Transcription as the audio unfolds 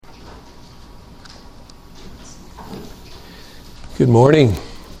Good morning.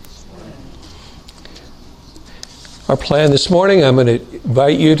 Our plan this morning, I'm going to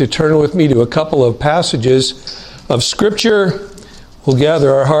invite you to turn with me to a couple of passages of Scripture. We'll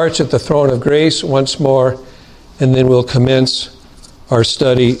gather our hearts at the throne of grace once more, and then we'll commence our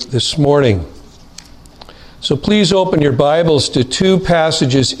study this morning. So please open your Bibles to two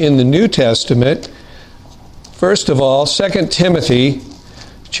passages in the New Testament. First of all, 2 Timothy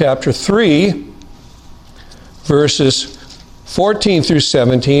chapter 3, verses 14 through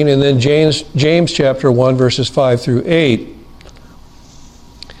 17, and then James chapter 1, verses 5 through 8.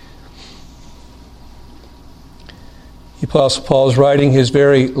 The Apostle Paul is writing his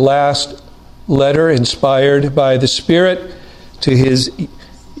very last letter, inspired by the Spirit, to his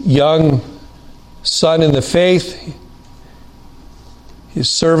young son in the faith, his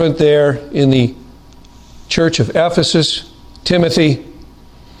servant there in the church of Ephesus, Timothy.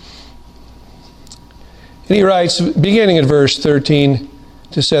 And he writes, beginning in verse 13,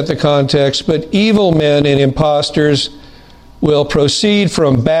 to set the context, "But evil men and impostors will proceed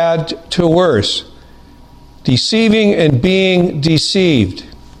from bad to worse, deceiving and being deceived.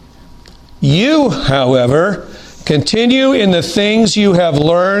 You, however, continue in the things you have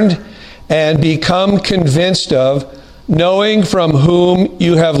learned and become convinced of, knowing from whom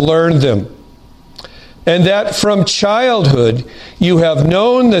you have learned them, and that from childhood you have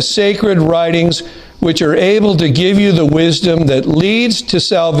known the sacred writings, which are able to give you the wisdom that leads to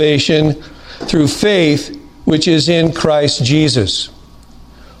salvation through faith which is in Christ Jesus.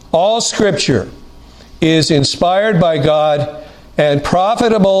 All Scripture is inspired by God and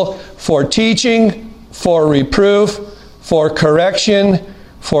profitable for teaching, for reproof, for correction,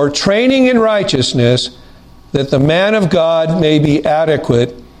 for training in righteousness, that the man of God may be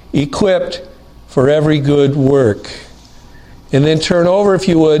adequate, equipped for every good work." And then turn over, if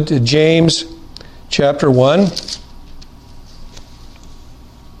you would, to James chapter 1,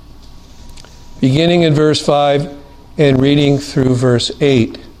 beginning in verse 5 and reading through verse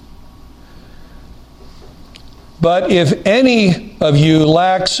 8. "But if any of you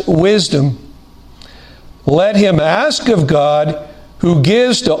lacks wisdom, let him ask of God, who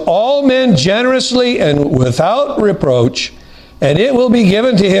gives to all men generously and without reproach, and it will be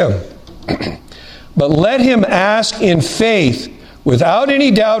given to him. But let him ask in faith, without any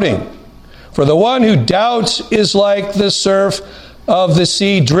doubting. For the one who doubts is like the surf of the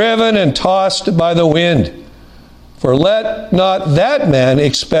sea, driven and tossed by the wind. For let not that man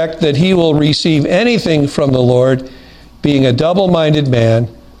expect that he will receive anything from the Lord, being a double-minded man,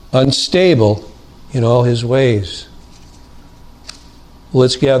 unstable in all his ways."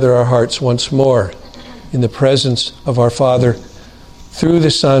 Let's gather our hearts once more in the presence of our Father, through the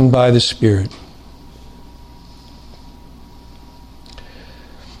Son, by the Spirit.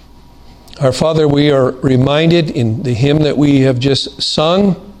 Our Father, we are reminded in the hymn that we have just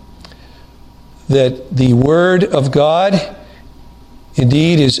sung that the Word of God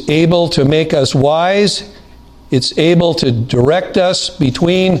indeed is able to make us wise. It's able to direct us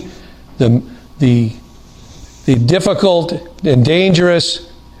between the difficult and dangerous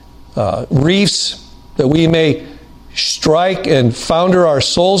reefs that we may strike and founder our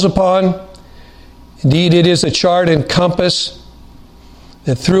souls upon. Indeed, it is a chart and compass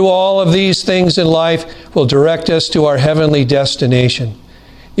that through all of these things in life will direct us to our heavenly destination.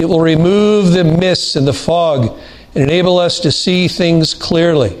 It will remove the mists and the fog and enable us to see things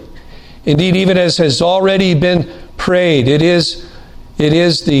clearly. Indeed, even as has already been prayed, it is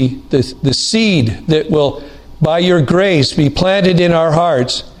the seed that will, by your grace, be planted in our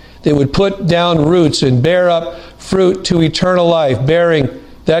hearts, that would put down roots and bear up fruit to eternal life, bearing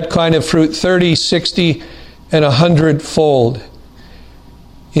that kind of fruit 30, 60, and 100-fold.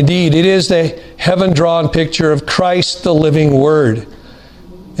 Indeed, it is the heaven-drawn picture of Christ, the living Word.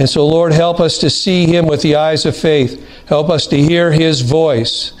 And so, Lord, help us to see Him with the eyes of faith. Help us to hear His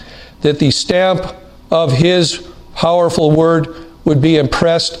voice, that the stamp of His powerful Word would be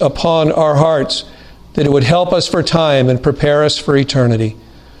impressed upon our hearts, that it would help us for time and prepare us for eternity.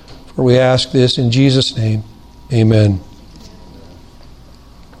 For we ask this in Jesus' name. Amen.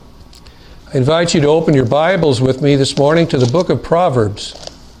 I invite you to open your Bibles with me this morning to the book of Proverbs.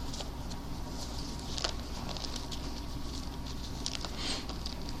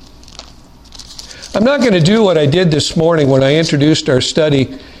 I'm not going to do what I did this morning when I introduced our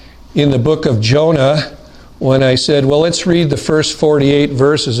study in the book of Jonah, when I said, well, let's read the first 48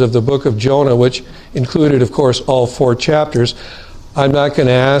 verses of the book of Jonah, which included, of course, all 4 chapters. I'm not going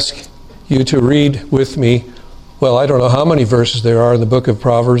to ask you to read with me, well, I don't know how many verses there are in the book of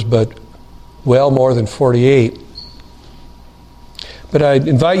Proverbs, but well more than 48. But I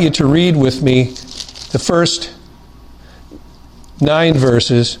invite you to read with me the first 9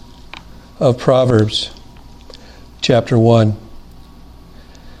 verses of Proverbs chapter 1.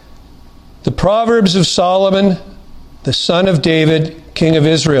 The Proverbs of Solomon, the son of David, king of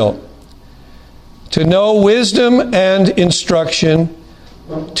Israel, to know wisdom and instruction,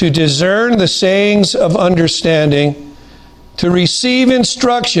 to discern the sayings of understanding, to receive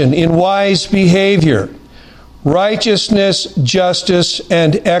instruction in wise behavior, righteousness, justice,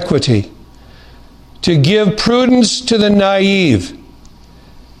 and equity, to give prudence to the naive,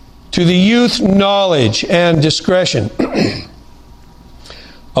 to the youth knowledge and discretion.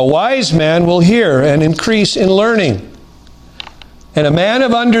 A wise man will hear and increase in learning, and a man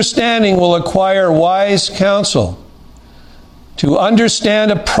of understanding will acquire wise counsel. To understand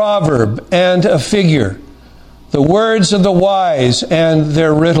a proverb and a figure, the words of the wise and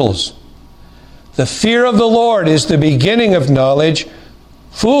their riddles. The fear of the Lord is the beginning of knowledge.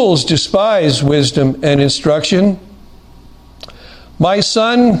 Fools despise wisdom and instruction. My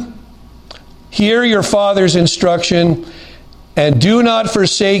son, hear your father's instruction, and do not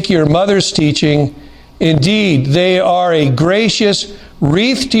forsake your mother's teaching. Indeed, they are a gracious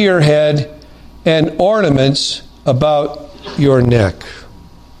wreath to your head and ornaments about your neck.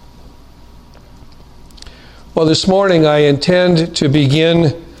 Well, this morning I intend to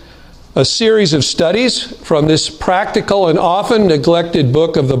begin a series of studies from this practical and often neglected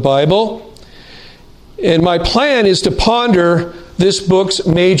book of the Bible. And my plan is to ponder this book's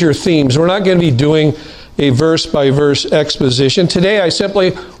major themes. We're not going to be doing a verse-by-verse exposition. Today I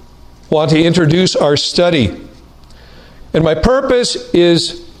simply want to introduce our study. And my purpose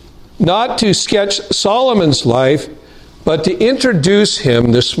is not to sketch Solomon's life, but to introduce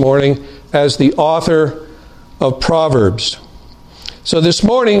him this morning as the author of Proverbs. So this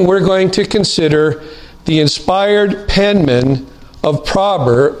morning we're going to consider the inspired penman of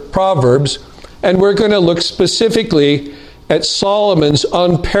Proverbs, and we're going to look specifically at Solomon's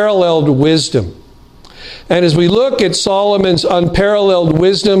unparalleled wisdom. And as we look at Solomon's unparalleled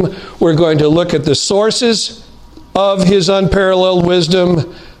wisdom, we're going to look at the sources of his unparalleled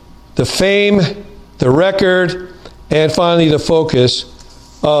wisdom, the fame, the record, and finally the focus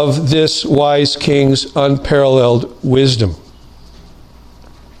of this wise king's unparalleled wisdom.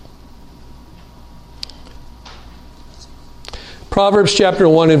 Proverbs chapter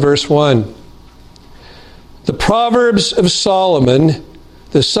 1 and verse 1. The Proverbs of Solomon,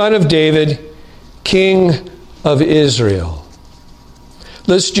 the son of David, king of Israel.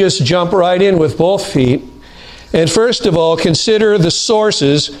 Let's just jump right in with both feet. And first of all, consider the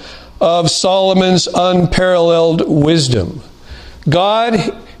sources of Solomon's unparalleled wisdom. God,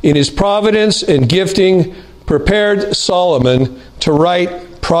 in his providence and gifting, prepared Solomon to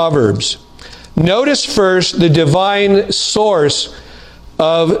write Proverbs. Notice first the divine source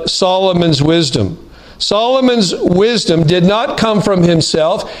of Solomon's wisdom. Solomon's wisdom did not come from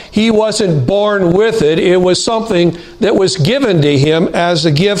himself. He wasn't born with it. It was something that was given to him as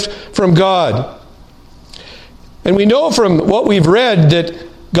a gift from God. And we know from what we've read that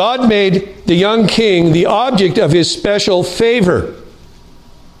God made the young king the object of his special favor.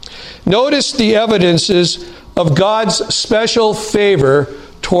 Notice the evidences of God's special favor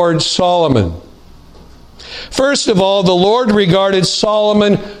towards Solomon. First of all, the Lord regarded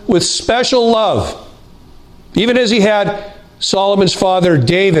Solomon with special love, even as he had Solomon's father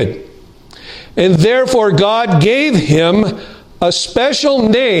David. And therefore God gave him a special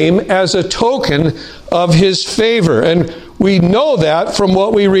name as a token of his favor. And we know that from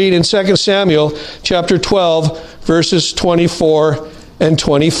what we read in 2 Samuel chapter 12, verses 24 and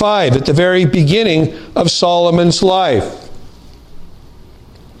 25, at the very beginning of Solomon's life.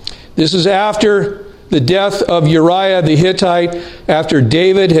 This is after the death of Uriah the Hittite, after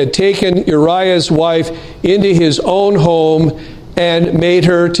David had taken Uriah's wife into his own home and made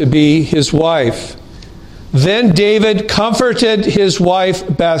her to be his wife. Then David comforted his wife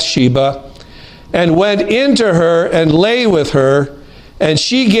Bathsheba and went into her and lay with her, and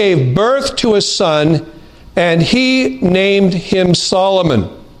she gave birth to a son, and he named him Solomon.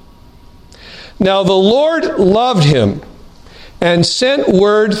 Now the Lord loved him and sent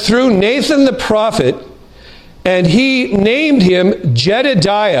word through Nathan the prophet, and he named him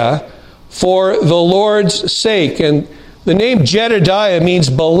Jedediah for the Lord's sake. And the name Jedediah means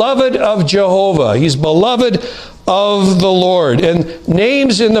beloved of Jehovah. He's beloved of the Lord. And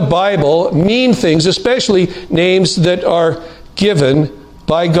names in the Bible mean things, especially names that are given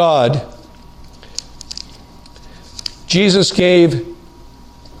by God. Jesus gave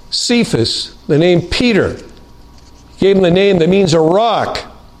Cephas the name Peter. He gave him the name that means a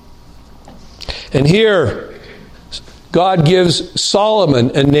rock. And here, God gives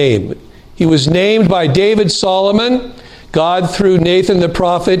Solomon a name. He was named by David Solomon. God, through Nathan the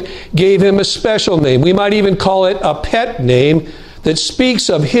prophet, gave him a special name. We might even call it a pet name that speaks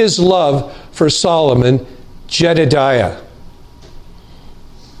of his love for Solomon, Jedediah.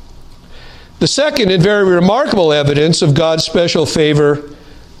 The second and very remarkable evidence of God's special favor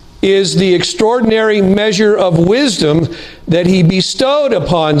is the extraordinary measure of wisdom that he bestowed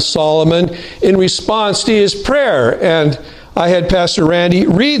upon Solomon in response to his prayer. And I had Pastor Randy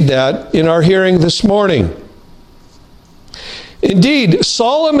read that in our hearing this morning. Indeed,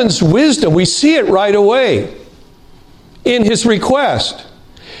 Solomon's wisdom, we see it right away in his request.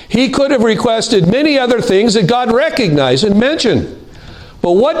 He could have requested many other things that God recognized and mentioned.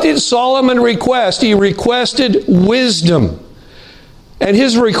 But what did Solomon request? He requested wisdom. And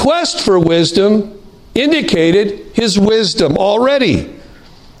his request for wisdom indicated his wisdom already.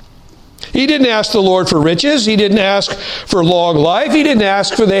 He didn't ask the Lord for riches. He didn't ask for long life. He didn't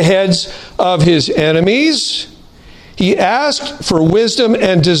ask for the heads of his enemies. He asked for wisdom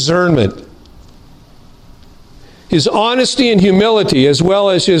and discernment. His honesty and humility, as well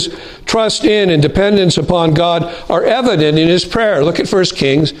as his trust in and dependence upon God, are evident in his prayer. Look at 1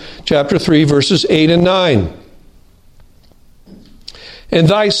 Kings chapter 3, verses 8 and 9. And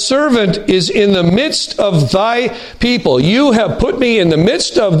thy servant is in the midst of thy people. You have put me in the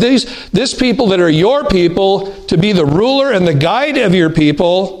midst of this people that are your people, to be the ruler and the guide of your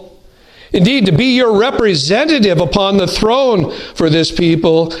people. Indeed, to be your representative upon the throne for this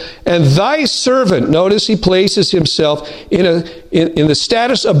people. And thy servant, notice he places himself in the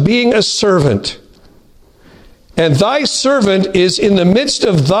status of being a servant. And thy servant is in the midst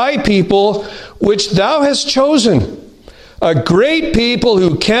of thy people, which thou hast chosen. A great people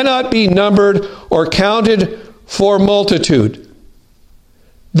who cannot be numbered or counted for multitude.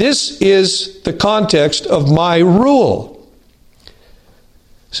 This is the context of my rule.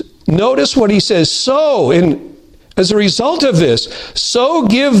 Notice what he says. So, as a result of this, so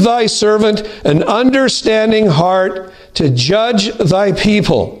give thy servant an understanding heart to judge thy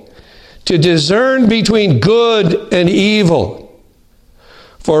people, to discern between good and evil.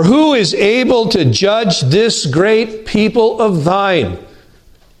 For who is able to judge this great people of thine?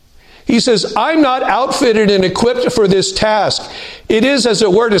 He says, I'm not outfitted and equipped for this task. It is, as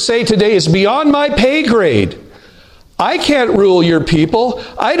it were to say today, it's beyond my pay grade. I can't rule your people.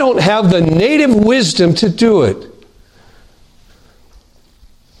 I don't have the native wisdom to do it.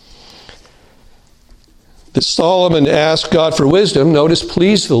 That Solomon asked God for wisdom, notice,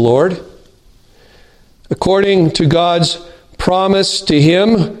 pleased the Lord. According to God's promise to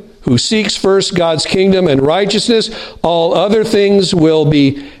him who seeks first God's kingdom and righteousness, all other things will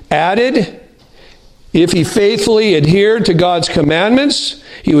be added. If he faithfully adhered to God's commandments,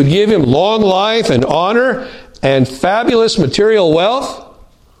 he would give him long life and honor and fabulous material wealth.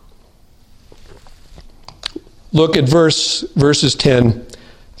 Look at verses 10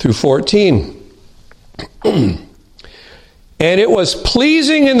 through 14. And it was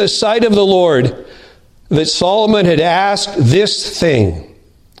pleasing in the sight of the Lord that Solomon had asked this thing.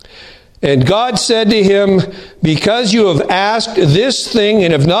 And God said to him, because you have asked this thing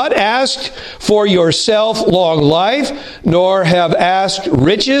and have not asked for yourself long life, nor have asked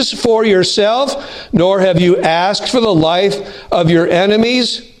riches for yourself, nor have you asked for the life of your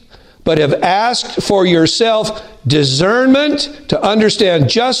enemies, but have asked for yourself discernment to understand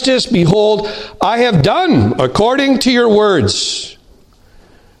justice, behold, I have done according to your words.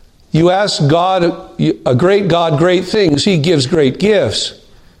 You ask God, a great God, great things. He gives great gifts.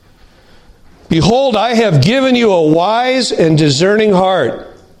 Behold, I have given you a wise and discerning heart,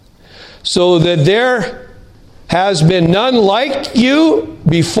 so that there has been none like you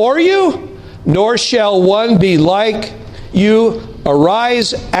before you, nor shall one be like you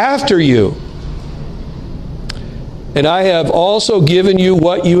arise after you. And I have also given you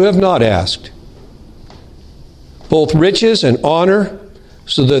what you have not asked, both riches and honor,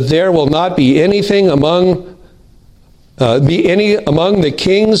 so that there will not be anything among the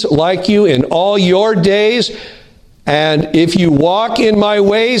kings like you in all your days. And if you walk in my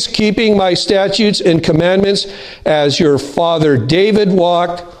ways, keeping my statutes and commandments, as your father David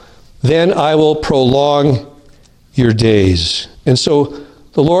walked, then I will prolong your days. And so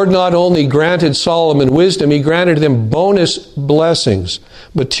the Lord not only granted Solomon wisdom, he granted him bonus blessings,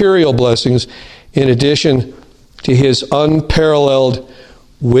 material blessings, in addition to his unparalleled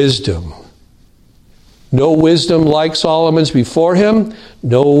wisdom. No wisdom like Solomon's before him,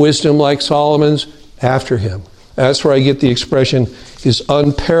 no wisdom like Solomon's after him. That's where I get the expression, his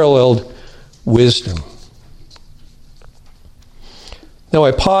unparalleled wisdom. Now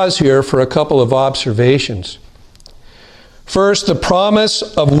I pause here for a couple of observations. First, the promise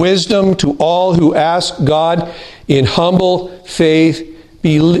of wisdom to all who ask God in humble faith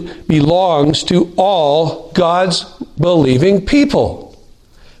belongs to all God's believing people.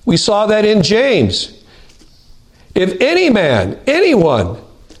 We saw that in James. If any man, anyone,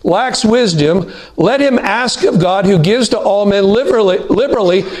 lacks wisdom, let him ask of God, who gives to all men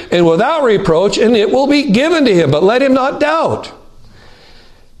liberally and without reproach, and it will be given to him. But let him not doubt.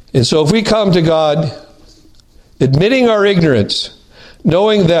 And so if we come to God, admitting our ignorance,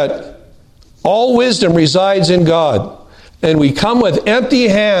 knowing that all wisdom resides in God, and we come with empty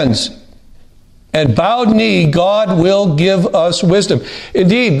hands and bowed knee, God will give us wisdom.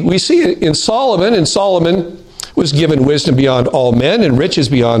 Indeed, we see it in Solomon, and Solomon was given wisdom beyond all men and riches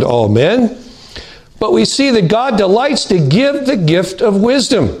beyond all men. But we see that God delights to give the gift of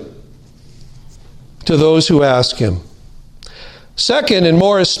wisdom to those who ask him. Second, and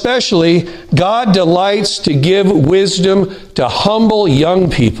more especially, God delights to give wisdom to humble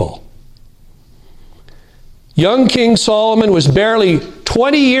young people. Young King Solomon was barely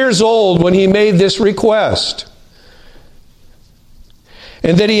 20 years old when he made this request.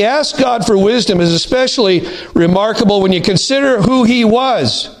 And that he asked God for wisdom is especially remarkable when you consider who he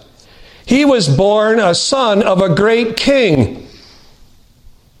was. He was born a son of a great king.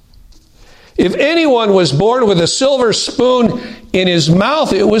 If anyone was born with a silver spoon in his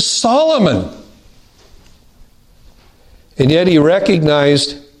mouth, it was Solomon. And yet he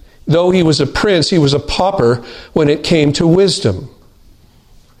recognized, though he was a prince, he was a pauper when it came to wisdom.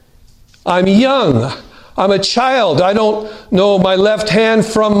 I'm young. I'm a child. I don't know my left hand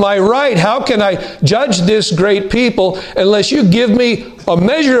from my right. How can I judge this great people unless you give me a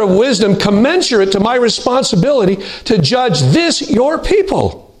measure of wisdom commensurate to my responsibility to judge this, your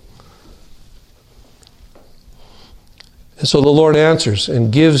people? And so the Lord answers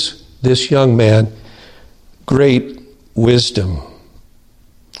and gives this young man great wisdom.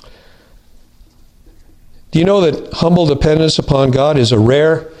 Do you know that humble dependence upon God is a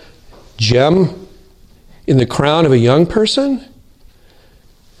rare gem in the crown of a young person?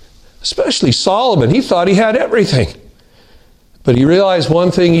 Especially Solomon. He thought he had everything. But he realized one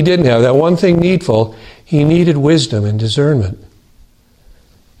thing he didn't have, that one thing needful. He needed wisdom and discernment.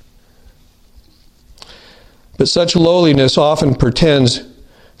 But such lowliness often portends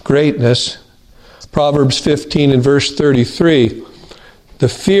greatness. Proverbs 15 and verse 33. The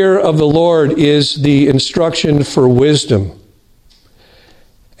fear of the Lord is the instruction for wisdom,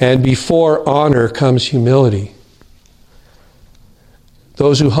 and before honor comes humility.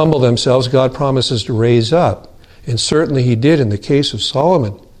 Those who humble themselves, God promises to raise up. And certainly he did in the case of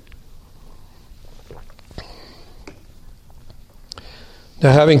Solomon.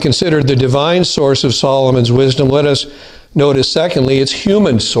 Now, having considered the divine source of Solomon's wisdom, let us notice, secondly, its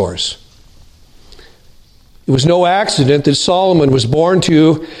human source. It was no accident that Solomon was born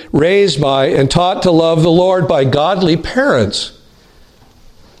to, raised by, and taught to love the Lord by godly parents.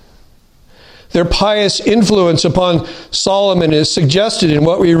 Their pious influence upon Solomon is suggested in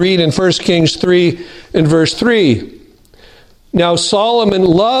what we read in 1 Kings 3 and verse 3. Now Solomon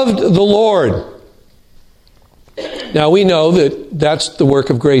loved the Lord. Now we know that that's the work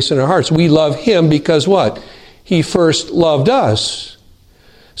of grace in our hearts. We love him because what? He first loved us.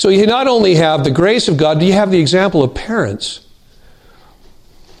 So you not only have the grace of God, you have the example of parents.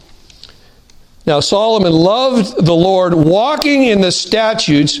 Now Solomon loved the Lord, walking in the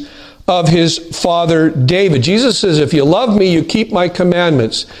statutes of his father David. Jesus says, if you love me, you keep my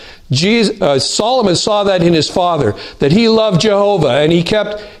commandments. Solomon saw that in his father, that he loved Jehovah and he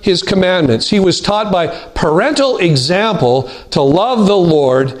kept his commandments. He was taught by parental example to love the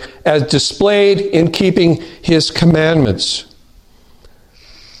Lord as displayed in keeping his commandments.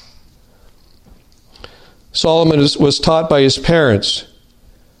 Solomon was taught by his parents,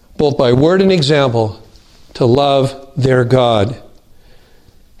 both by word and example, to love their God.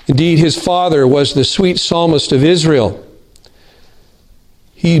 Indeed, his father was the sweet psalmist of Israel.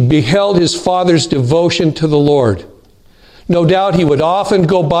 He beheld his father's devotion to the Lord. No doubt he would often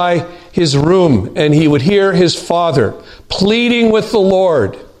go by his room and he would hear his father pleading with the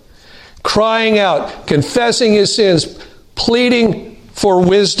Lord, crying out, confessing his sins, pleading for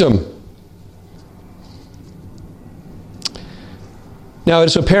wisdom. Now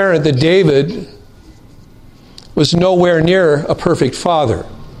it's apparent that David was nowhere near a perfect father.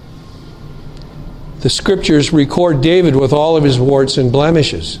 The Scriptures record David with all of his warts and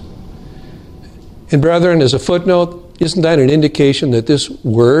blemishes. And brethren, as a footnote, isn't that an indication that this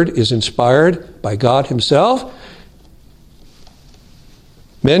word is inspired by God himself?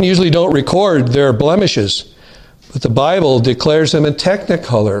 Men usually don't record their blemishes, but the Bible declares them in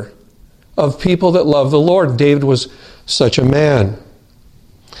technicolor of people that love the Lord. David was such a man.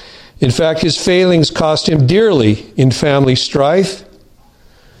 In fact, his failings cost him dearly in family strife.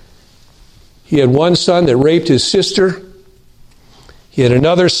 He had one son that raped his sister. He had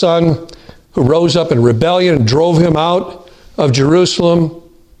another son who rose up in rebellion and drove him out of Jerusalem.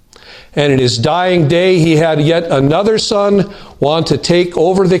 And in his dying day, he had yet another son want to take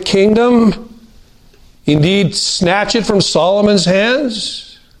over the kingdom, indeed snatch it from Solomon's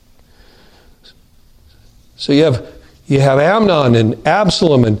hands. So you have Amnon and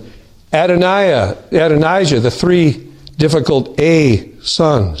Absalom and Adonijah, the three difficult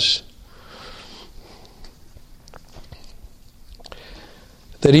sons.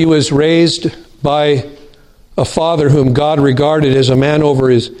 That he was raised by a father whom God regarded as a man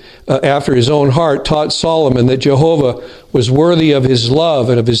after his own heart, taught Solomon that Jehovah was worthy of his love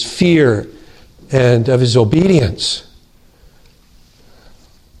and of his fear and of his obedience.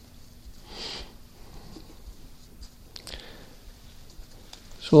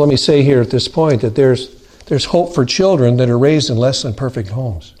 So let me say here at this point that there's hope for children that are raised in less than perfect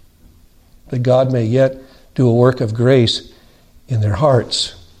homes, that God may yet do a work of grace in their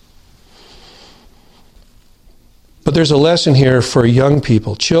hearts. But there's a lesson here for young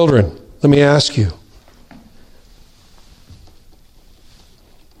people, children. Let me ask you.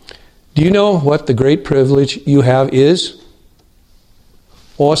 Do you know what the great privilege you have is?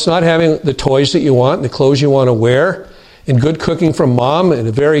 Well, it's not having the toys that you want, the clothes you want to wear, and good cooking from mom, and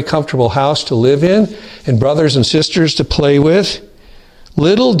a very comfortable house to live in, and brothers and sisters to play with.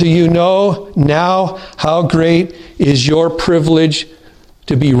 Little do you know now how great is your privilege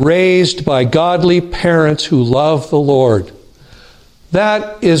to be raised by godly parents who love the Lord.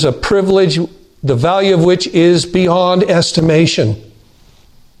 That is a privilege, the value of which is beyond estimation.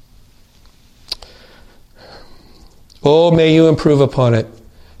 Oh, may you improve upon it,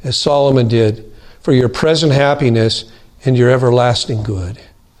 as Solomon did, for your present happiness and your everlasting good.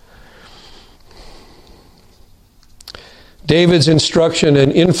 David's instruction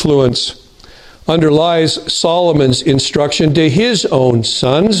and influence underlies Solomon's instruction to his own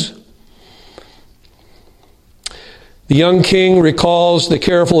sons. The young king recalls the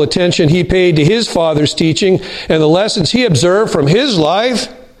careful attention he paid to his father's teaching and the lessons he observed from his life.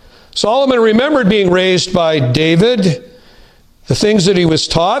 Solomon remembered being raised by David. The things that he was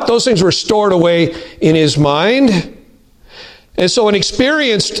taught, those things were stored away in his mind. And so an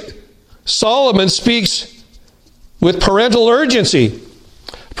experienced Solomon speaks with parental urgency.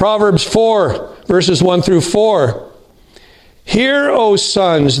 Proverbs 4, verses 1 through 4. Hear, O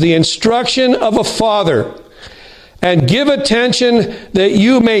sons, the instruction of a father, and give attention that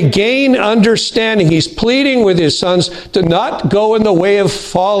you may gain understanding. He's pleading with his sons to not go in the way of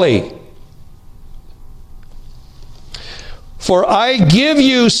folly. For I give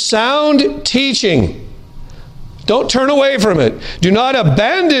you sound teaching. Don't turn away from it. Do not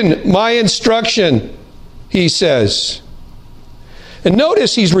abandon my instruction, he says. And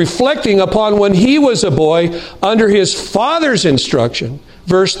notice he's reflecting upon when he was a boy under his father's instruction.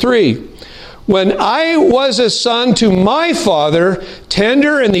 Verse 3. When I was a son to my father,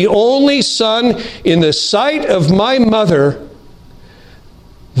 tender and the only son in the sight of my mother,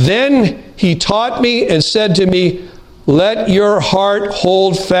 then he taught me and said to me, let your heart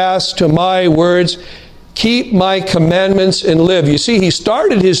hold fast to my words. Keep my commandments and live. You see, he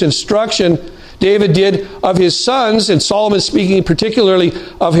started his instruction, David did, of his sons, and Solomon speaking particularly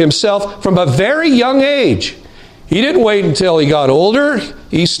of himself, from a very young age. He didn't wait until he got older.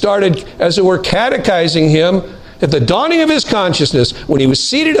 He started, as it were, catechizing him at the dawning of his consciousness when he was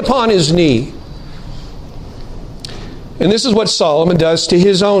seated upon his knee. And this is what Solomon does to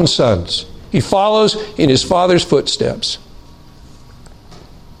his own sons. He follows in his father's footsteps.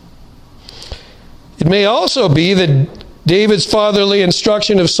 It may also be that David's fatherly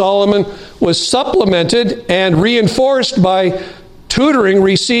instruction of Solomon was supplemented and reinforced by tutoring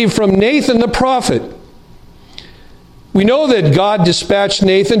received from Nathan the prophet. We know that God dispatched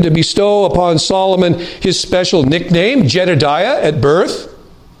Nathan to bestow upon Solomon his special nickname, Jedediah, at birth.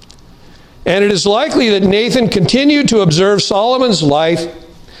 And it is likely that Nathan continued to observe Solomon's life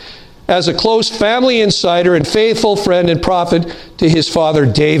as a close family insider and faithful friend and prophet to his father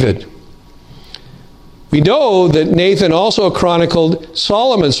David. We know that Nathan also chronicled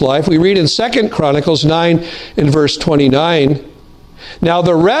Solomon's life. We read in 2 Chronicles 9 and verse 29. Now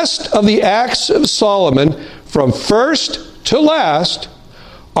the rest of the acts of Solomon, from first to last,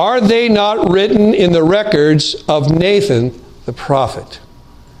 are they not written in the records of Nathan the prophet?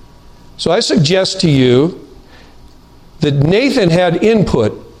 So I suggest to you that Nathan had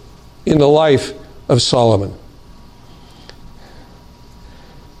input in the life of Solomon.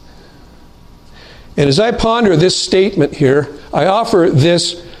 And as I ponder this statement here, I offer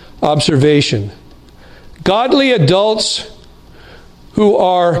this observation. Godly adults who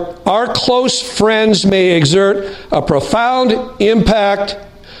are our close friends may exert a profound impact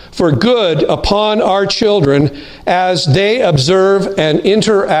for good upon our children as they observe and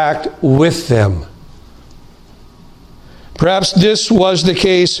interact with them. Perhaps this was the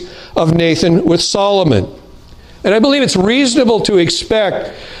case of Nathan with Solomon. And I believe it's reasonable to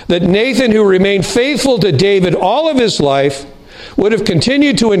expect that Nathan, who remained faithful to David all of his life, would have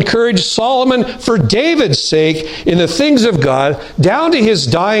continued to encourage Solomon for David's sake in the things of God down to his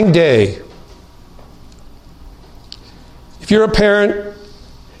dying day. If you're a parent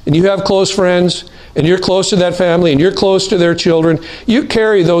and you have close friends and you're close to that family and you're close to their children, you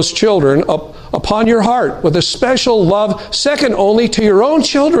carry those children upon your heart with a special love second only to your own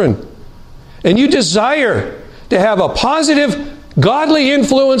children. And you desire to have a positive, godly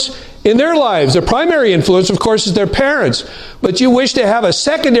influence in their lives. Their primary influence, of course, is their parents. But you wish to have a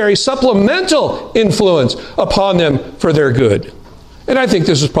secondary, supplemental influence upon them for their good. And I think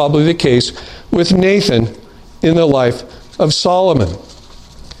this is probably the case with Nathan in the life of Solomon.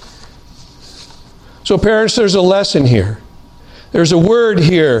 So parents, there's a lesson here. There's a word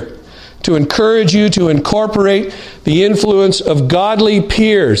here to encourage you to incorporate the influence of godly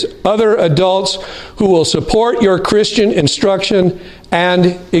peers, other adults who will support your Christian instruction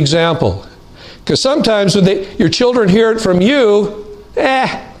and example. Because sometimes when your children hear it from you,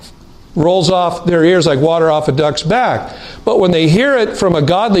 rolls off their ears like water off a duck's back. But when they hear it from a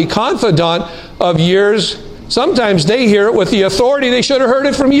godly confidant of yours, sometimes they hear it with the authority they should have heard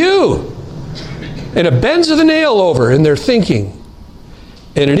it from you. And it bends the nail over in their thinking.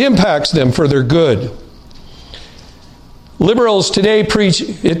 And it impacts them for their good. Liberals today preach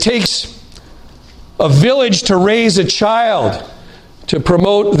it takes a village to raise a child to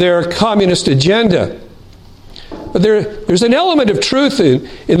promote their communist agenda. But there's an element of truth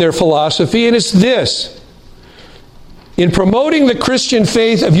in their philosophy, and it's this. In promoting the Christian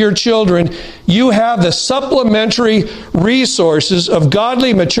faith of your children, you have the supplementary resources of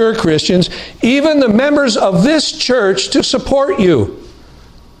godly, mature Christians, even the members of this church, to support you.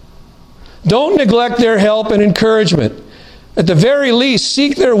 Don't neglect their help and encouragement. At the very least,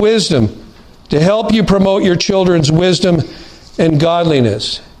 seek their wisdom to help you promote your children's wisdom and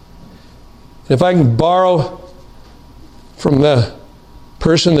godliness. And if I can borrow from the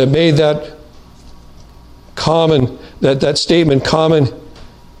person that made that statement common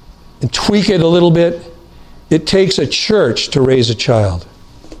and tweak it a little bit, it takes a church to raise a child.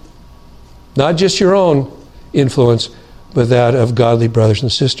 Not just your own influence, but that of godly brothers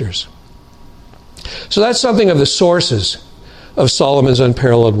and sisters. So that's something of the sources of Solomon's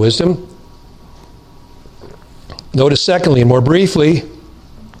unparalleled wisdom. Notice secondly, and more briefly,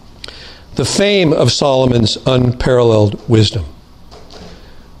 the fame of Solomon's unparalleled wisdom.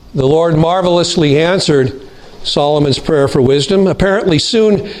 The Lord marvelously answered Solomon's prayer for wisdom. Apparently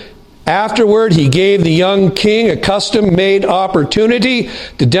soon afterward, he gave the young king a custom-made opportunity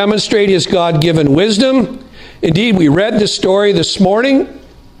to demonstrate his God-given wisdom. Indeed, we read this story this morning.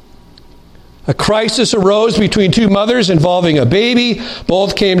 A crisis arose between two mothers involving a baby.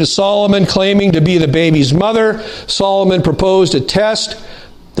 Both came to Solomon claiming to be the baby's mother. Solomon proposed a test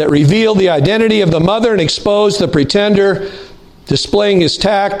that revealed the identity of the mother and exposed the pretender, displaying his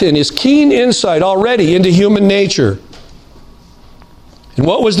tact and his keen insight already into human nature. And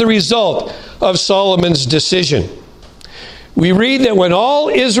what was the result of Solomon's decision? We read that when all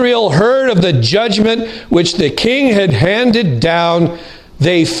Israel heard of the judgment which the king had handed down,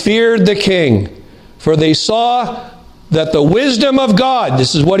 they feared the king, for they saw that the wisdom of God,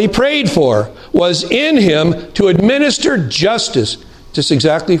 this is what he prayed for, was in him to administer justice. Just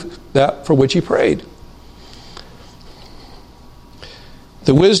exactly that for which he prayed.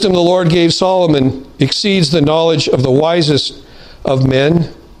 The wisdom the Lord gave Solomon exceeds the knowledge of the wisest of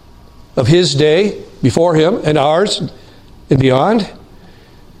men of his day, before him, and ours, and beyond.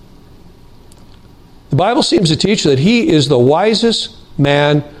 The Bible seems to teach that he is the wisest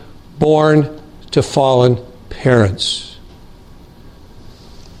man born to fallen parents.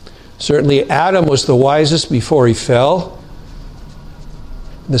 Certainly Adam was the wisest before he fell.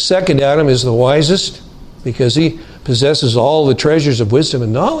 The second Adam is the wisest because he possesses all the treasures of wisdom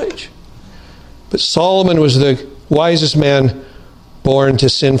and knowledge. But Solomon was the wisest man born to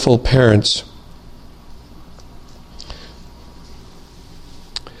sinful parents.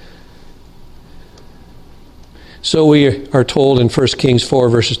 So we are told in 1 Kings 4,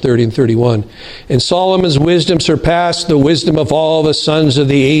 verses 30 and 31. And Solomon's wisdom surpassed the wisdom of all the sons of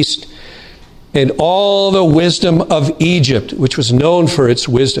the east, and all the wisdom of Egypt, which was known for its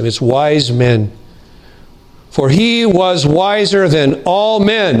wisdom, its wise men. For he was wiser than all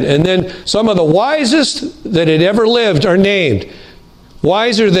men. And then some of the wisest that had ever lived are named.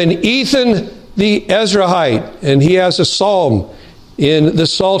 Wiser than Ethan the Ezrahite. And he has a psalm in the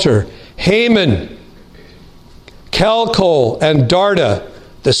Psalter. Haman, Calcol, and Darda,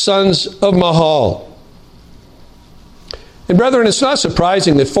 the sons of Mahal. And brethren, it's not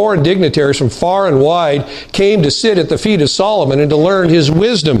surprising that foreign dignitaries from far and wide came to sit at the feet of Solomon and to learn his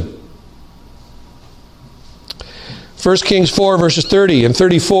wisdom. 1 Kings 4, verses 30 and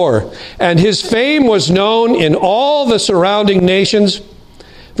 34. And his fame was known in all the surrounding nations.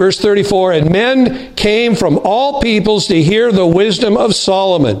 Verse 34, and men came from all peoples to hear the wisdom of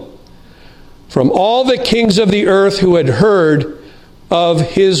Solomon, from all the kings of the earth who had heard of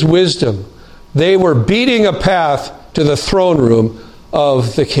his wisdom. They were beating a path to the throne room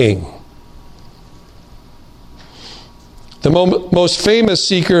of the king. The most famous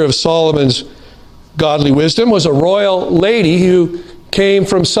seeker of Solomon's godly wisdom was a royal lady who came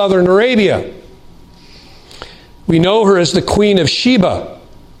from southern Arabia. We know her as the Queen of Sheba.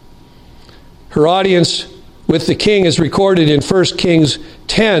 Her audience with the king is recorded in 1 Kings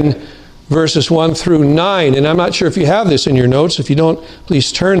 10, verses 1 through 9. And I'm not sure if you have this in your notes. If you don't,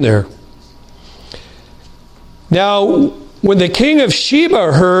 please turn there. Now, when the king of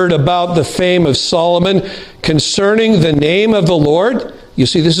Sheba heard about the fame of Solomon concerning the name of the Lord, you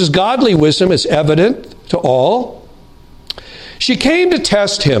see, this is godly wisdom. It's evident to all. She came to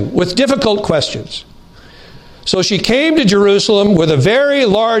test him with difficult questions. So she came to Jerusalem with a very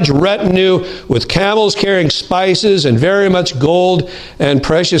large retinue, with camels carrying spices and very much gold and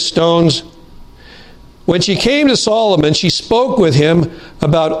precious stones. When she came to Solomon, she spoke with him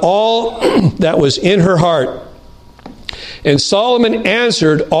about all that was in her heart. And Solomon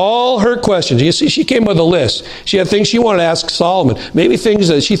answered all her questions. You see, she came with a list. She had things she wanted to ask Solomon, maybe things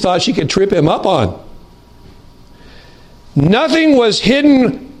that she thought she could trip him up on. Nothing was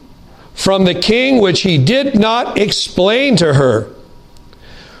hidden from the king which he did not explain to her.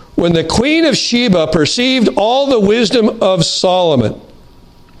 When the queen of Sheba perceived all the wisdom of Solomon,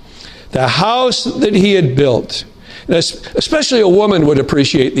 the house that he had built, and especially a woman would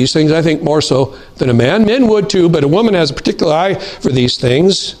appreciate these things, I think, more so than a man. Men would too, but a woman has a particular eye for these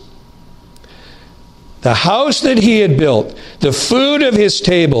things. The house that he had built, the food of his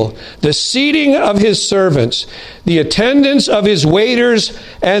table, the seating of his servants, the attendance of his waiters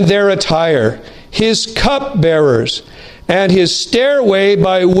and their attire, his cupbearers, and his stairway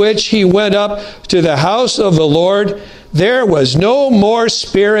by which he went up to the house of the Lord, there was no more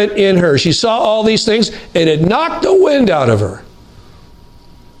spirit in her. She saw all these things, and it knocked the wind out of her.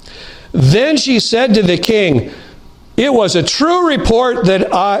 Then she said to the king, it was a true report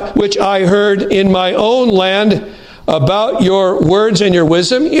which I heard in my own land about your words and your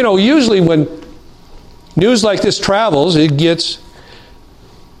wisdom. You know, usually when news like this travels, it gets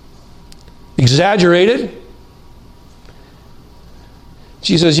exaggerated.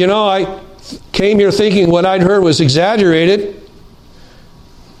 She says, you know, I came here thinking what I'd heard was exaggerated.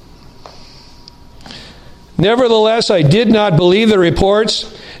 Nevertheless, I did not believe the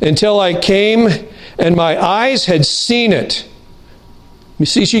reports until I came and my eyes had seen it. You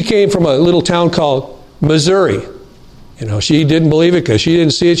see, she came from a little town called Missouri. You know, she didn't believe it because she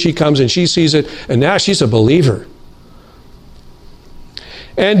didn't see it. She comes and she sees it, and now she's a believer.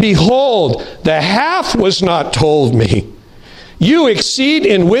 And behold, the half was not told me. You exceed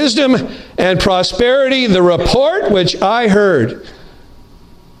in wisdom and prosperity the report which I heard.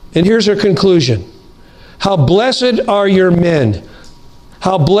 And here's her conclusion. How blessed are your men.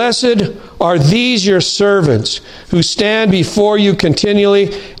 How blessed are these your servants who stand before you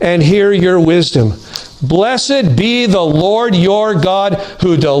continually and hear your wisdom. Blessed be the Lord your God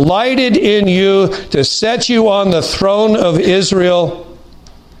who delighted in you to set you on the throne of Israel.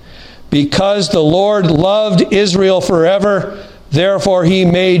 Because the Lord loved Israel forever, therefore he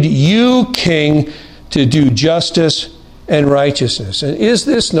made you king to do justice and righteousness. And is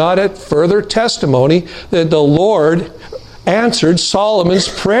this not a further testimony that the Lord answered Solomon's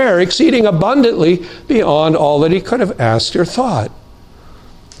prayer exceeding abundantly beyond all that he could have asked or thought?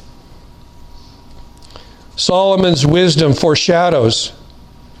 Solomon's wisdom foreshadows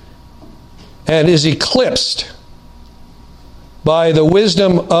and is eclipsed by the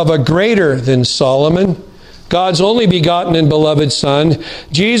wisdom of a greater than Solomon, God's only begotten and beloved Son,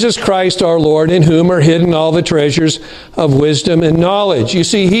 Jesus Christ our Lord, in whom are hidden all the treasures of wisdom and knowledge. You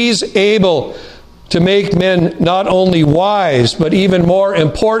see, he's able to make men not only wise, but even more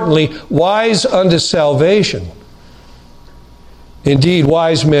importantly, wise unto salvation. Indeed,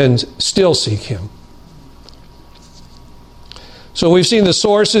 wise men still seek him. So we've seen the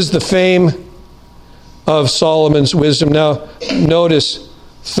sources, the fame, of Solomon's wisdom. Now, notice,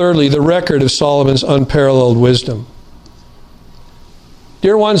 thirdly, the record of Solomon's unparalleled wisdom.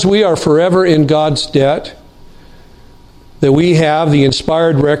 Dear ones, we are forever in God's debt that we have the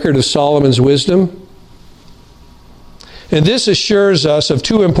inspired record of Solomon's wisdom. And this assures us of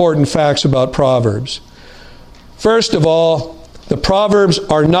two important facts about Proverbs. First of all, the Proverbs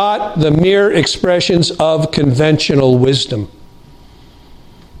are not the mere expressions of conventional wisdom.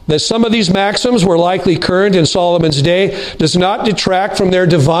 That some of these maxims were likely current in Solomon's day does not detract from their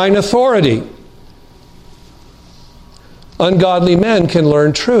divine authority. Ungodly men can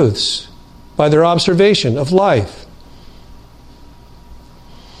learn truths by their observation of life.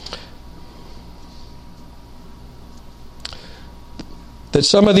 That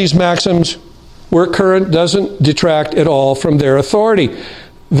some of these maxims were current doesn't detract at all from their authority.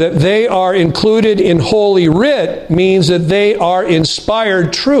 That they are included in Holy Writ means that they are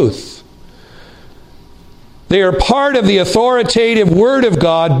inspired truth. They are part of the authoritative Word of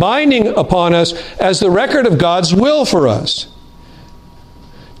God binding upon us as the record of God's will for us.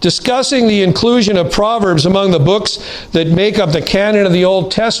 Discussing the inclusion of Proverbs among the books that make up the canon of the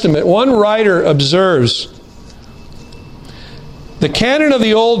Old Testament, one writer observes, the canon of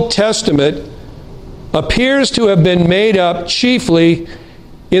the Old Testament appears to have been made up chiefly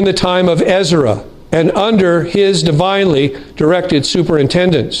in the time of Ezra and under his divinely directed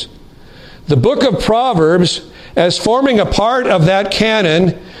superintendence. The book of Proverbs, as forming a part of that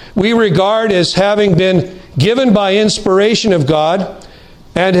canon, we regard as having been given by inspiration of God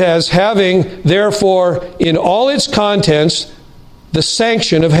and as having, therefore, in all its contents, the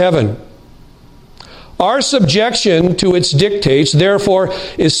sanction of heaven. Our subjection to its dictates, therefore,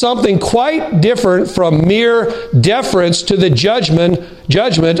 is something quite different from mere deference to the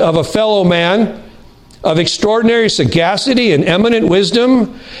judgment of a fellow man of extraordinary sagacity and eminent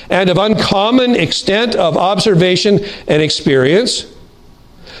wisdom and of uncommon extent of observation and experience.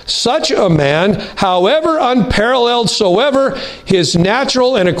 Such a man, however unparalleled soever his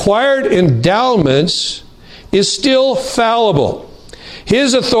natural and acquired endowments, is still fallible.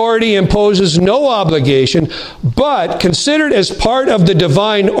 His authority imposes no obligation, but considered as part of the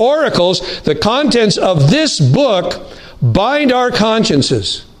divine oracles, the contents of this book bind our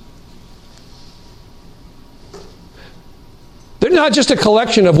consciences. They're not just a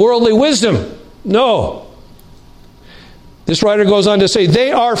collection of worldly wisdom. No. This writer goes on to say,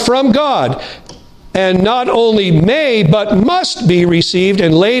 they are from God, and not only may, but must be received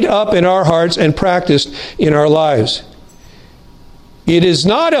and laid up in our hearts and practiced in our lives. It is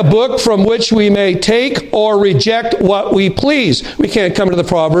not a book from which we may take or reject what we please. We can't come to the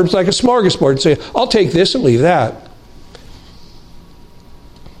Proverbs like a smorgasbord and say, I'll take this and leave that.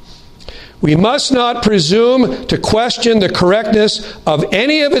 We must not presume to question the correctness of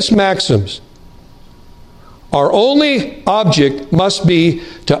any of its maxims. Our only object must be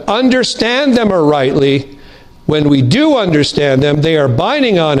to understand them rightly. When we do understand them, they are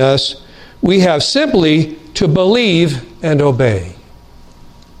binding on us. We have simply to believe and obey.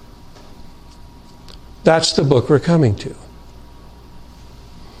 That's the book we're coming to.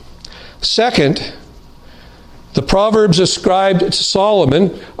 Second, the Proverbs ascribed to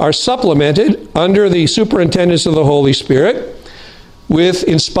Solomon are supplemented under the superintendence of the Holy Spirit with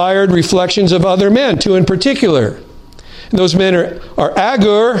inspired reflections of other men, two in particular. And those men are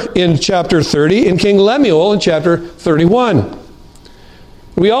Agur in chapter 30 and King Lemuel in chapter 31.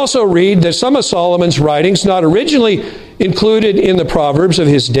 We also read that some of Solomon's writings, not originally included in the Proverbs of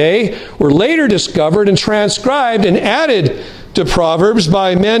his day, were later discovered and transcribed and added to Proverbs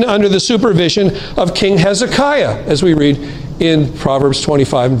by men under the supervision of King Hezekiah, as we read in Proverbs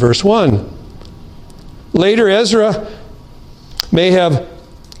 25 and verse 1. Later, Ezra may have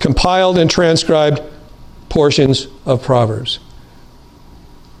compiled and transcribed portions of Proverbs.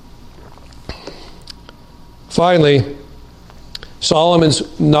 Finally,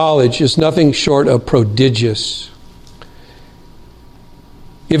 Solomon's knowledge is nothing short of prodigious.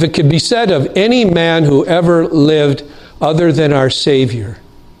 If it could be said of any man who ever lived other than our Savior,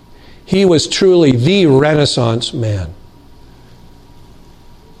 he was truly the Renaissance man.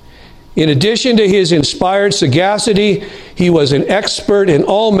 In addition to his inspired sagacity, he was an expert in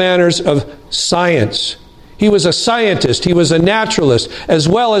all manners of science. He was a scientist, he was a naturalist, as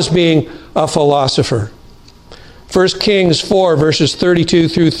well as being a philosopher. 1 Kings 4, verses 32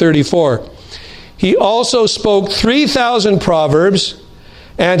 through 34. He also spoke 3,000 proverbs,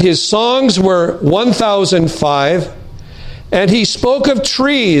 and his songs were 1,005. And he spoke of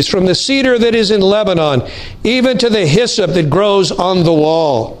trees, from the cedar that is in Lebanon, even to the hyssop that grows on the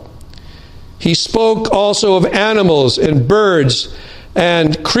wall. He spoke also of animals and birds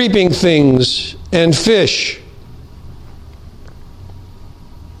and creeping things and fish.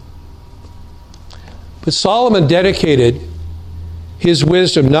 But Solomon dedicated his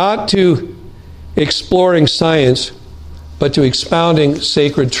wisdom not to exploring science, but to expounding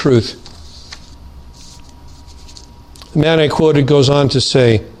sacred truth. The man I quoted goes on to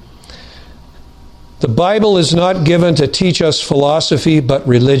say, "The Bible is not given to teach us philosophy, but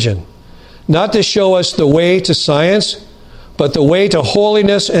religion. Not to show us the way to science, but the way to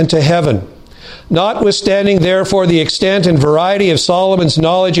holiness and to heaven. Notwithstanding, therefore, the extent and variety of Solomon's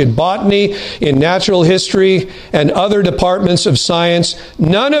knowledge in botany, in natural history, and other departments of science,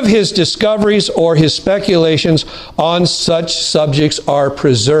 none of his discoveries or his speculations on such subjects are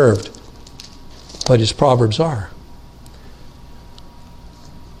preserved." But his Proverbs are.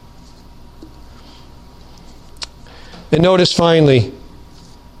 And notice finally,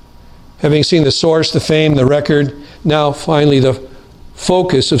 having seen the source, the fame, the record, now finally the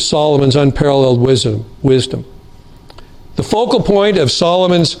focus of Solomon's unparalleled wisdom. The focal point of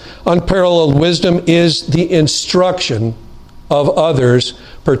Solomon's unparalleled wisdom is the instruction of others,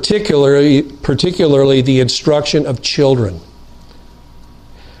 particularly the instruction of children.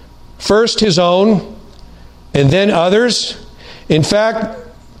 First his own, and then others. In fact,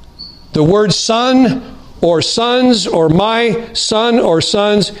 the word son or sons or my son or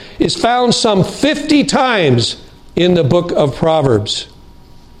sons is found some 50 times in the book of Proverbs.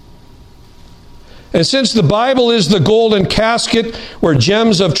 And since the Bible is the golden casket where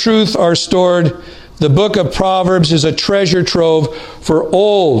gems of truth are stored, the book of Proverbs is a treasure trove for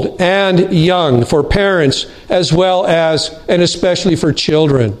old and young, for parents as well as, and especially for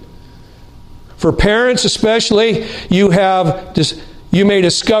children. For parents especially, you may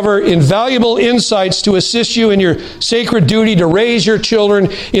discover invaluable insights to assist you in your sacred duty to raise your children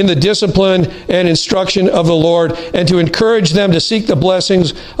in the discipline and instruction of the Lord, and to encourage them to seek the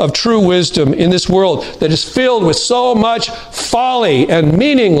blessings of true wisdom in this world that is filled with so much folly and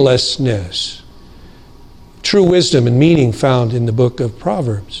meaninglessness. True wisdom and meaning found in the book of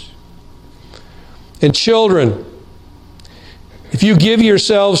Proverbs. And children, if you give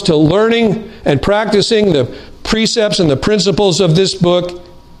yourselves to learning and practicing the precepts and the principles of this book,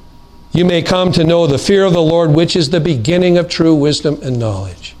 you may come to know the fear of the Lord, which is the beginning of true wisdom and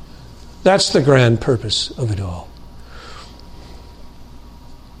knowledge. That's the grand purpose of it all.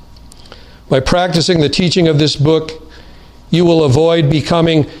 By practicing the teaching of this book, you will avoid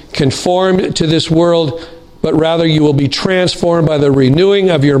becoming conformed to this world, but rather you will be transformed by the renewing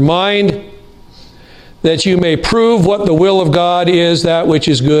of your mind, that you may prove what the will of God is, that which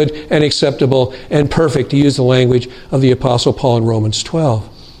is good and acceptable and perfect, to use the language of the Apostle Paul in Romans 12.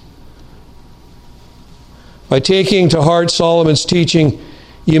 By taking to heart Solomon's teaching,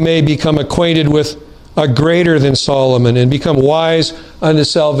 you may become acquainted with a greater than Solomon and become wise unto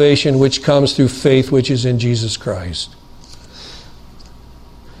salvation, which comes through faith which is in Jesus Christ.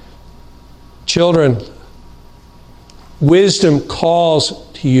 Children, wisdom calls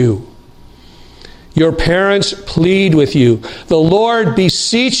to you. Your parents plead with you. The Lord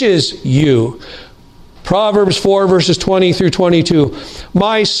beseeches you. Proverbs 4, verses 20 through 22.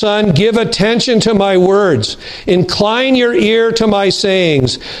 My son, give attention to my words. Incline your ear to my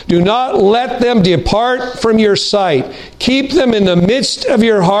sayings. Do not let them depart from your sight. Keep them in the midst of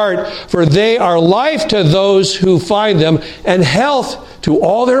your heart, for they are life to those who find them, and health to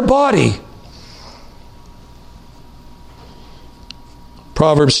all their body.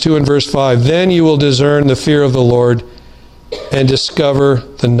 Proverbs 2 and verse 5, then you will discern the fear of the Lord and discover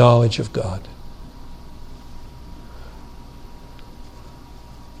the knowledge of God.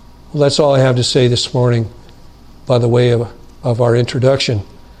 Well, that's all I have to say this morning by the way of our introduction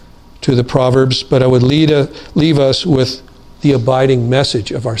to the Proverbs, but I would leave us with the abiding message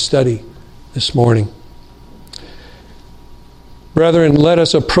of our study this morning. Brethren, let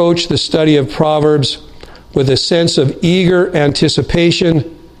us approach the study of Proverbs with a sense of eager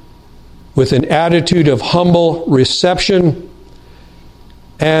anticipation, with an attitude of humble reception,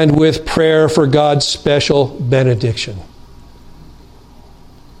 and with prayer for God's special benediction.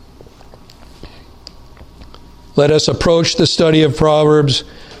 Let us approach the study of Proverbs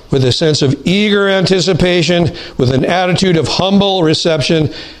with a sense of eager anticipation, with an attitude of humble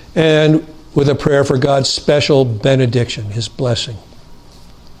reception, and with a prayer for God's special benediction, His blessing.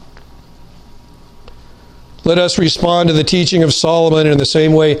 Let us respond to the teaching of Solomon in the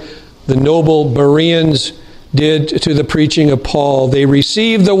same way the noble Bereans did to the preaching of Paul. They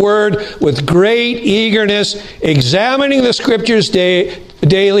received the word with great eagerness, examining the Scriptures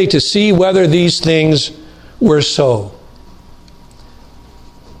daily to see whether these things were so.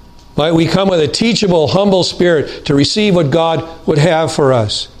 Might we come with a teachable, humble spirit to receive what God would have for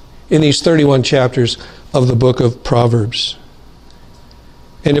us in these 31 chapters of the book of Proverbs.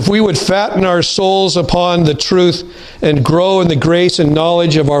 And if we would fatten our souls upon the truth and grow in the grace and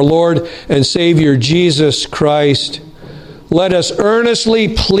knowledge of our Lord and Savior Jesus Christ, let us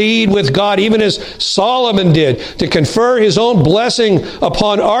earnestly plead with God, even as Solomon did, to confer his own blessing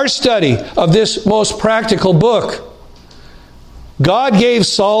upon our study of this most practical book. God gave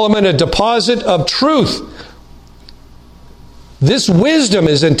Solomon a deposit of truth. This wisdom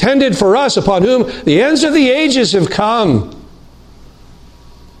is intended for us, upon whom the ends of the ages have come.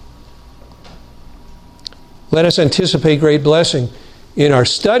 Let us anticipate great blessing in our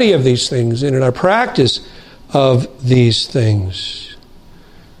study of these things and in our practice of these things.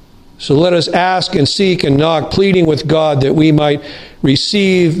 So let us ask and seek and knock, pleading with God that we might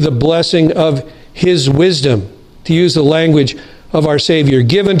receive the blessing of His wisdom, to use the language of our Savior,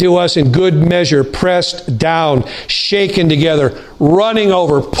 given to us in good measure, pressed down, shaken together, running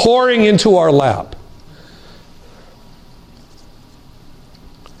over, pouring into our lap.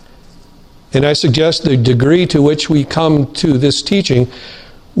 And I suggest the degree to which we come to this teaching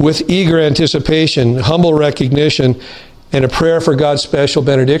with eager anticipation, humble recognition, and a prayer for God's special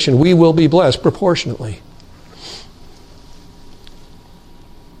benediction, we will be blessed proportionately.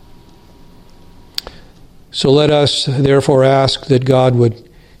 So let us therefore ask that God would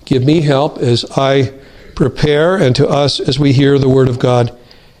give me help as I prepare, and to us as we hear the Word of God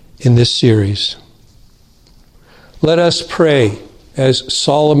in this series. Let us pray as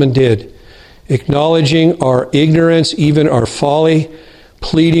Solomon did, acknowledging our ignorance, even our folly,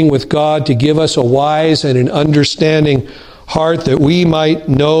 pleading with God to give us a wise and an understanding heart that we might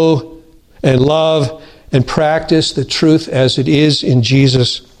know and love and practice the truth as it is in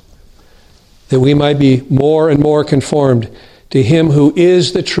Jesus, that we might be more and more conformed to Him who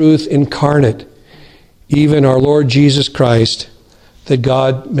is the truth incarnate, even our Lord Jesus Christ, that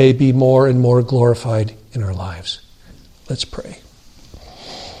God may be more and more glorified in our lives. Let's pray.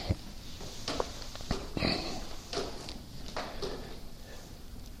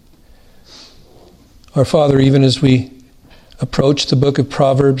 Our Father, even as we approach the book of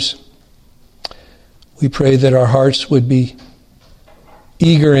Proverbs, we pray that our hearts would be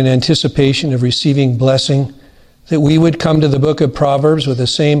eager in anticipation of receiving blessing, that we would come to the book of Proverbs with the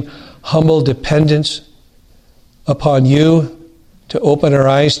same humble dependence upon you to open our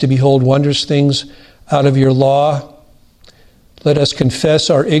eyes to behold wondrous things out of your law. Let us confess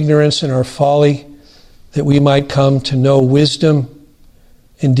our ignorance and our folly, that we might come to know wisdom,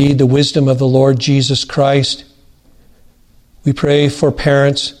 indeed the wisdom of the Lord Jesus Christ. We pray for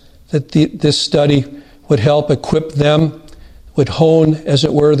parents that this study would help equip them, would hone, as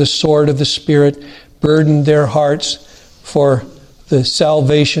it were, the sword of the Spirit, burden their hearts for the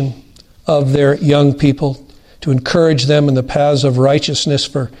salvation of their young people, to encourage them in the paths of righteousness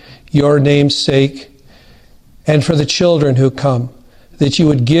for your name's sake, and for the children who come, that you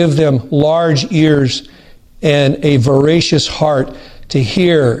would give them large ears and a voracious heart to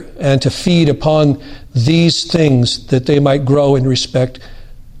hear and to feed upon these things, that they might grow in respect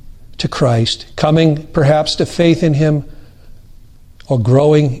to Christ, coming perhaps to faith in Him, or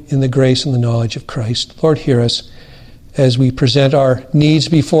growing in the grace and the knowledge of Christ. Lord, hear us as we present our needs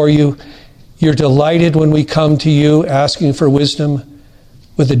before you. You're delighted when we come to you asking for wisdom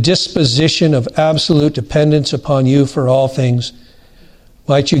with a disposition of absolute dependence upon you for all things.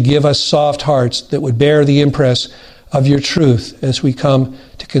 Might you give us soft hearts that would bear the impress of your truth as we come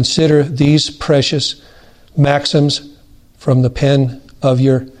to consider these precious maxims from the pen of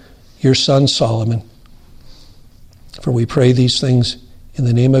your son Solomon. For we pray these things in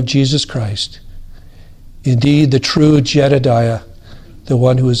the name of Jesus Christ, indeed the true Jedediah, the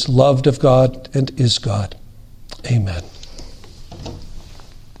one who is loved of God and is God. Amen.